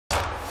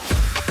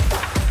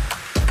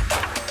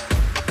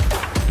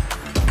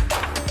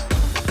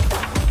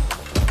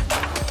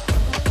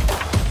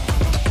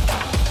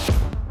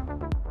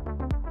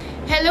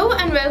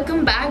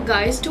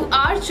guys to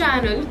our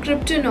channel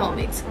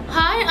Cryptoknowmics.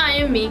 Hi, I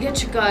am Megha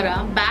Chhikara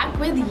back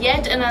with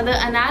yet another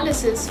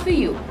analysis for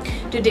you.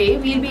 Today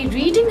we'll be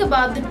reading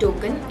about the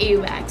token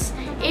AVAX.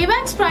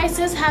 AVAX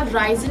prices have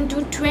risen to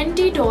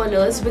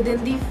 $20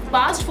 within the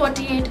past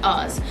 48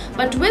 hours.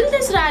 But will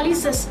this rally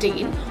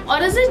sustain,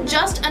 or is it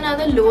just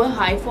another lower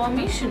high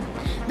formation?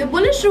 The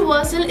bullish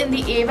reversal in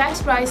the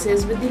AVAX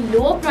prices with the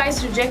lower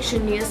price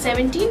rejection near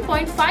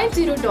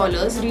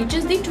 $17.50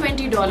 reaches the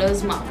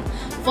 $20 mark.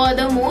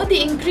 Furthermore,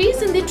 the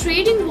increase in the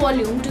trading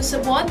volume to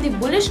support the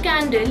bullish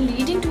candle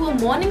leading to a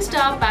morning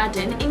star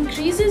pattern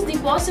increases the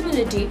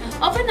possibility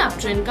of an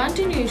uptrend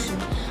continuation.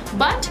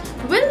 But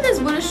will this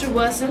bullish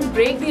reversal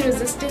break the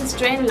resistance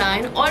trend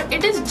line, or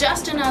it is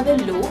just another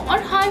low or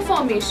high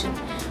formation?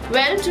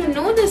 Well, to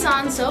know this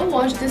answer,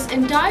 watch this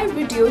entire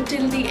video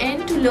till the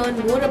end to learn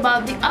more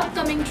about the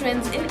upcoming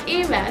trends in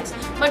AVAX.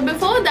 But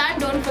before that,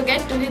 don't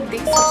forget to hit the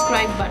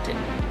subscribe button.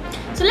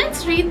 So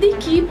let's read the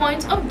key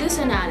points of this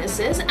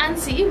analysis and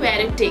see where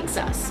it takes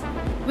us.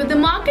 With the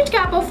market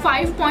cap of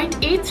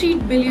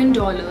 $5.83 billion,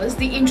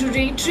 the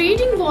intraday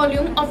trading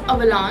volume of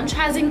Avalanche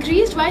has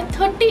increased by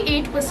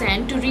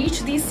 38% to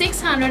reach the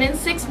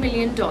 $606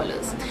 million.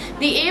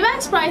 The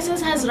AVAX prices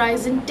has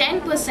risen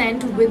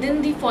 10%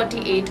 within the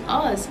 48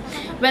 hours.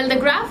 Well, the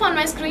graph on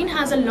my screen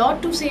has a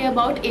lot to say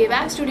about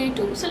AVAX today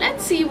too, so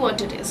let's see what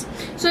it is.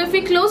 So if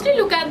we closely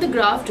look at the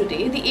graph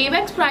today, the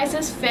AVAX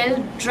prices fell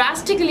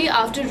drastically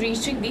after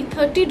reaching the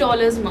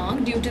 $30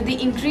 mark due to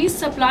the increased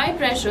supply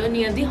pressure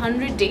near the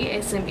 100-day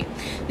SMA.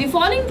 The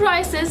falling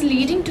prices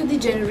leading to the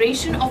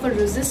generation of a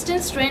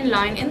resistance trend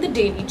line in the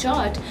daily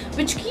chart,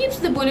 which keeps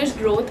the bullish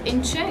growth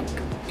in check.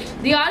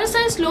 The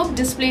RSI slope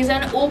displays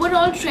an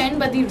overall trend,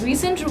 but the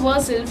recent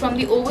reversal from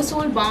the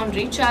oversold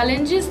boundary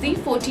challenges the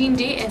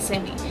 14-day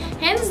SMA.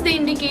 Hence, the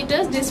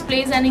indicators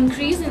displays an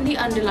increase in the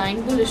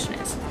underlying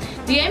bullishness.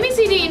 The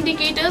MACD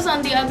indicators,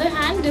 on the other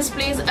hand,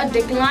 displays a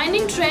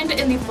declining trend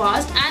in the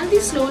fast and the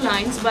slow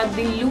lines, but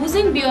the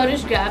losing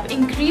bearish gap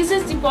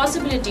increases the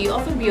possibility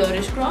of a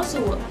bearish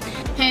crossover.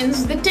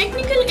 Hence, the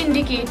technical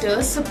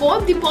indicators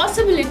support the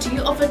possibility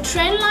of a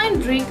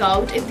trendline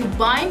breakout if the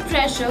buying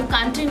pressure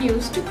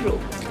continues to grow.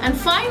 And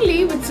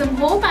finally, with some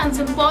hope and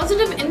some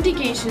positive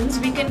indications,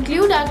 we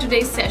conclude our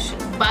today's session.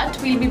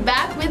 But we'll be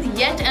back with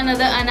yet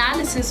another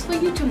analysis for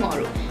you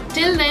tomorrow.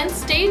 Till then,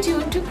 stay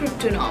tuned to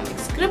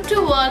Cryptoknowmics,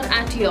 crypto world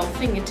at your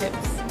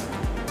fingertips.